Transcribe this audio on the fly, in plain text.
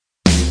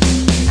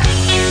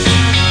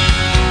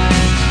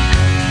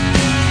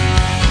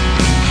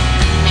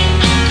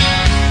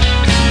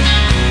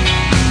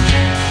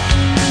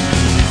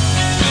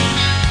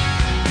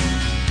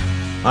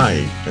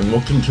and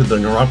welcome to the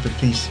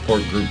Neuropathy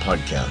Support Group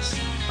podcast.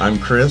 I'm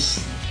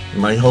Chris,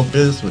 and my hope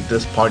is with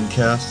this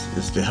podcast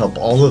is to help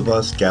all of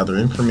us gather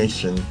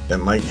information that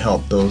might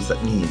help those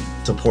that need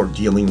support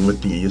dealing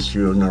with the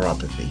issue of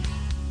neuropathy.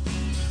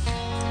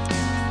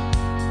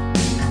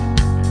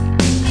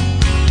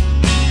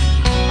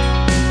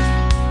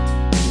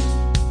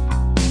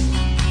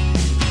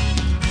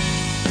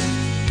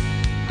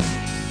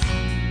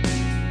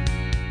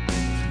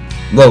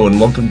 Hello and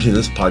welcome to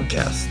this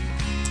podcast.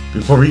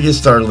 Before we get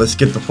started, let's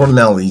get the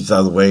formalities out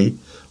of the way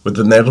with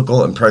the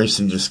medical and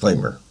privacy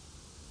disclaimer.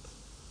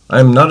 I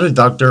am not a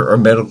doctor or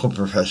medical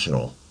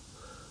professional.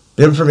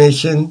 The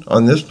information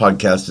on this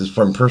podcast is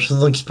from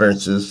personal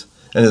experiences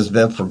and is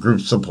meant for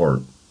group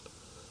support.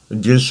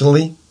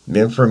 Additionally, the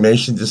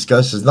information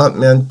discussed is not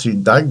meant to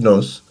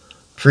diagnose,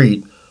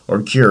 treat,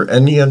 or cure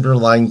any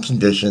underlying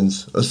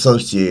conditions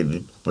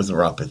associated with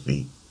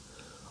neuropathy.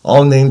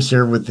 All names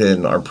here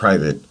within are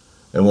private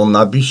and will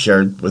not be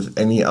shared with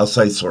any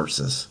outside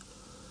sources.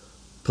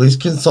 Please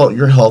consult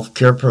your health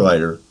care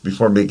provider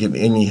before making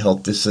any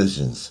health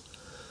decisions.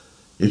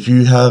 If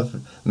you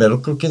have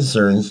medical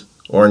concerns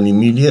or an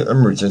immediate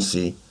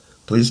emergency,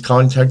 please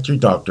contact your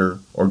doctor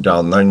or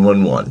dial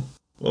 911.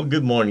 Well,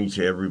 good morning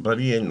to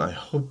everybody, and I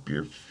hope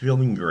you're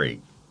feeling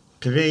great.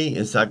 Today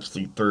is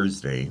actually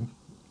Thursday.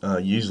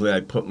 Usually I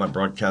put my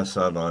broadcasts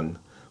out on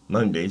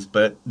Mondays,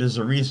 but there's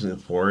a reason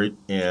for it,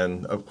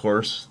 and of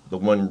course, the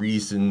one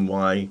reason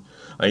why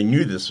I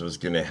knew this was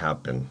going to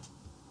happen.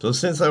 So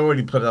since I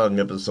already put out an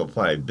episode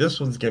 5, this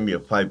one's going to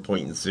be a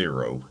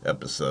 5.0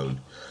 episode.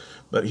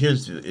 But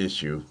here's the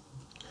issue.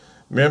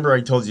 Remember I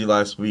told you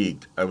last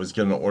week I was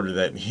going to order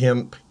that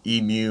hemp,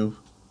 emu,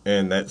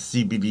 and that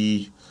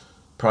CBD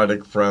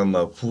product from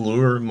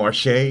Fleur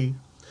Marché?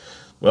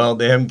 Well,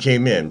 they haven't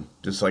came in,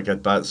 just like I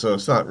thought, so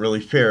it's not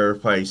really fair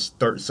if I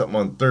start something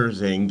on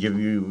Thursday and give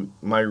you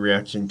my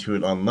reaction to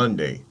it on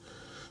Monday.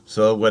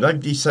 So what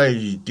I've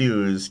decided to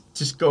do is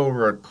just go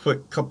over a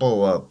quick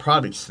couple of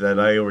products that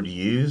I already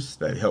use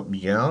that help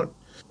me out.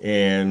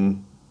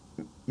 And,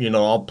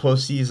 I'll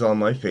post these on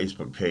my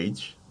Facebook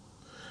page.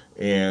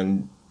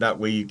 And that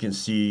way you can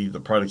see the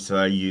products that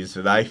I use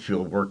that I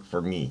feel work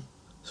for me.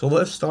 So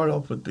let's start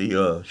off with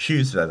the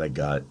shoes that I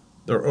got.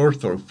 They're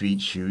Ortho Feet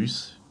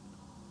shoes.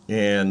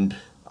 And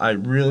I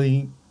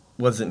really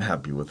wasn't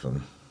happy with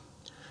them.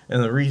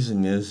 And the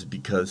reason is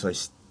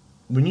because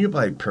when you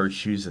buy a pair of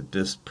shoes at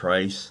this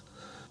price,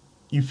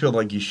 you feel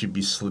like you should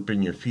be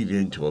slipping your feet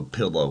into a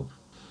pillow.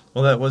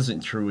 Well, that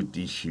wasn't true with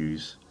these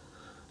shoes.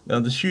 Now,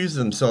 the shoes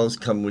themselves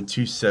come with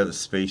two sets of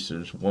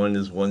spacers. One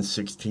is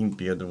 1/16,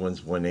 the other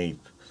one's 1/8.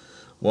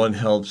 One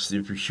helps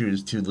if your shoe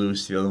is too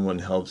loose. The other one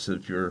helps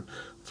if your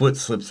foot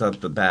slips out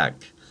the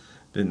back.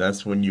 Then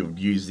that's when you would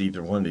use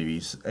either one of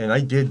these. And I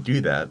did do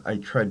that. I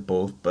tried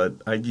both,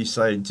 but I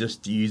decided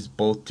just to use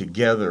both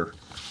together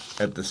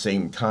at the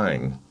same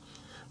time,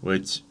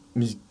 which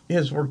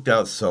has worked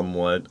out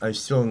somewhat. I'm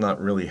still not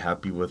really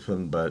happy with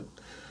them, but,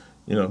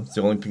 it's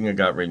the only thing I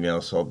got right now,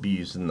 so I'll be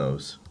using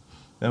those.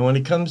 Now, when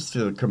it comes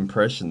to the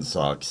compression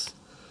socks,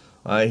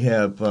 I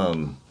have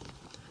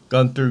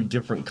gone through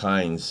different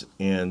kinds,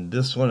 and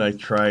this one I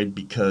tried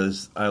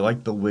because I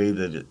like the way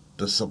that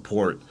the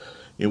support,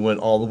 it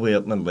went all the way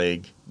up my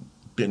leg.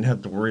 Didn't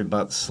have to worry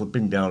about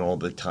slipping down all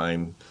the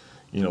time,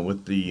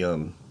 with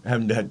the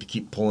having to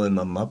keep pulling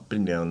them up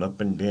and down,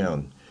 up and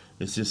down.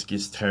 It just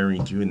gets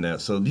tiring doing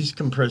that. So these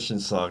compression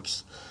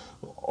socks,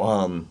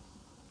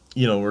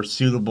 were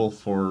suitable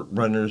for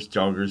runners,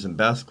 joggers, and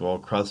basketball,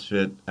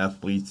 CrossFit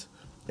athletes,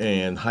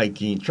 and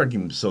hiking,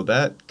 trekking. So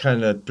that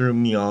kind of threw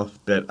me off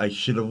that I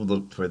should have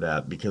looked for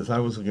that because I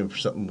was looking for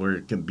something where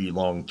it can be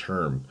long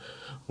term,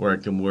 where I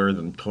can wear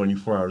them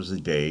 24 hours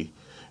a day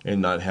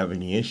and not have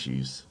any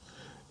issues.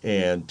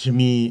 And to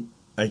me,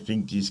 I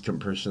think these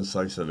compression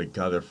socks that I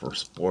got are for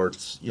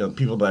sports,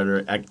 people that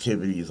are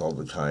activities all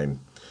the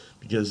time,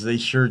 because they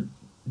sure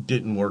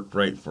didn't work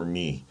right for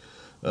me.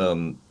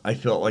 I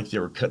felt like they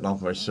were cutting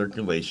off my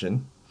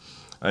circulation.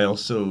 I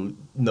also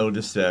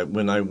noticed that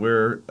when I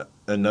wear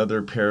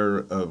another pair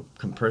of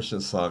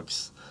compression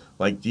socks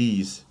like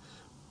these,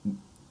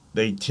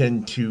 they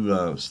tend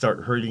to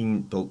start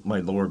hurting my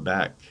lower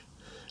back.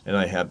 And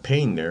I have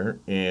pain there,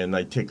 and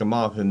I take them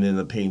off, and then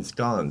the pain's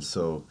gone.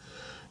 So,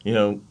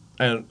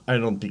 I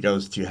don't think I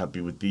was too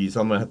happy with these.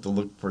 I'm going to have to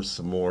look for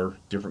some more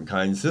different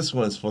kinds. This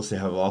one is supposed to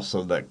have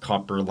also that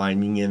copper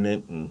lining in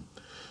it, and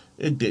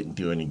it didn't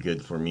do any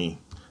good for me.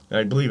 And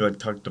I believe I've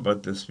talked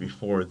about this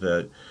before,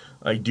 that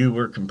I do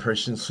wear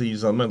compression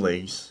sleeves on my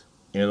legs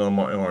and on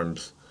my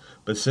arms.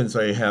 But since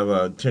I have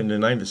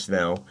tendonitis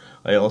now,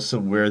 I also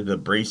wear the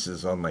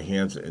braces on my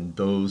hands, and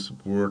those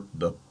work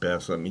the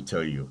best, let me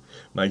tell you.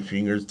 My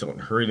fingers don't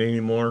hurt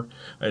anymore.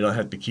 I don't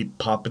have to keep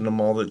popping them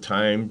all the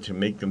time to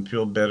make them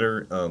feel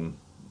better.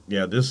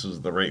 This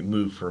was the right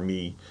move for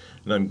me,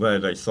 and I'm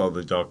glad I saw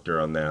the doctor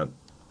on that.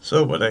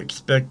 So what I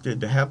expected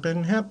to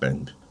happen,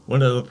 happened.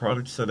 One of the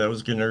products that I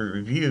was going to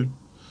review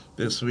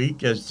this week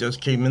just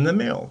came in the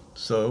mail.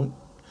 So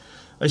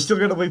I still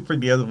gotta wait for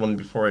the other one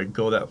before I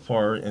go that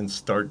far and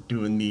start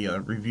doing the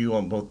review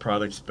on both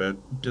products. But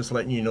just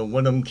letting you know,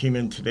 one of them came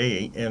in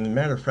today, and as a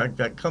matter of fact,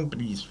 that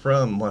company's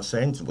from Los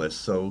Angeles,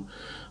 so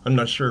I'm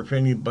not sure if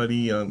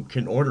anybody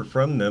can order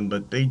from them,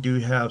 but they do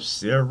have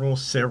several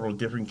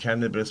different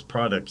cannabis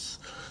products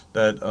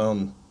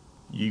that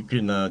you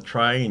can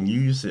try and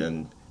use,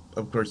 and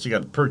of course you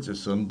got to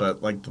purchase them.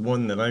 But like the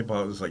one that I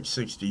bought was like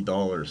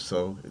 $60,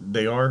 so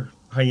they are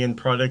high-end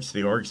products.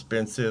 They are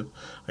expensive.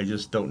 I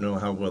just don't know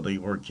how well they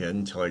work yet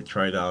until I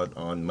try it out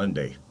on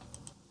Monday.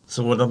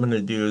 So what I'm going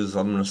to do is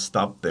I'm going to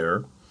stop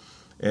there,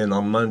 and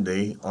on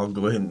Monday I'll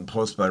go ahead and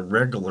post my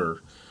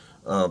regular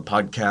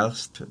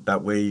podcast.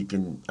 That way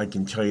I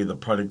can tell you the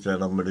product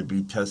that I'm going to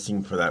be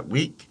testing for that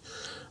week,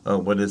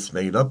 what it's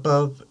made up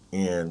of,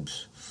 and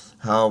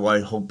how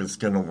I hope it's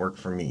going to work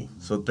for me.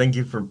 So thank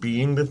you for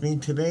being with me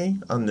today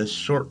on this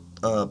short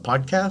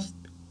podcast,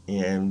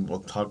 and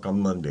we'll talk on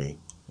Monday.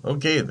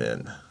 Okay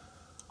then.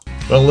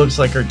 Well, it looks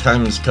like our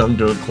time has come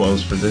to a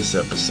close for this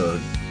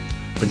episode,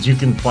 but you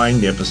can find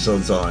the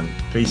episodes on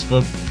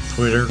Facebook,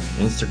 Twitter,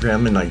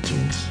 Instagram, and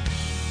iTunes.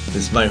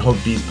 It's my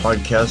hope these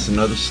podcasts and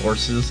other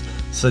sources,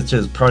 such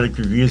as product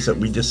reviews that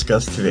we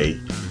discussed today,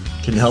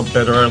 can help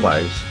better our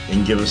lives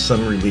and give us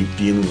some relief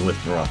dealing with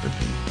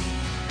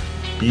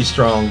neuropathy. Be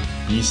strong,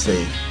 be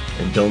safe,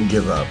 and don't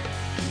give up.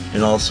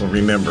 And also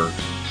remember,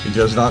 it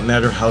does not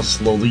matter how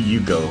slowly you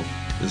go,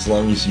 as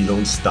long as you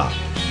don't stop.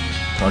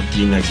 Talk to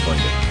you next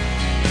Monday.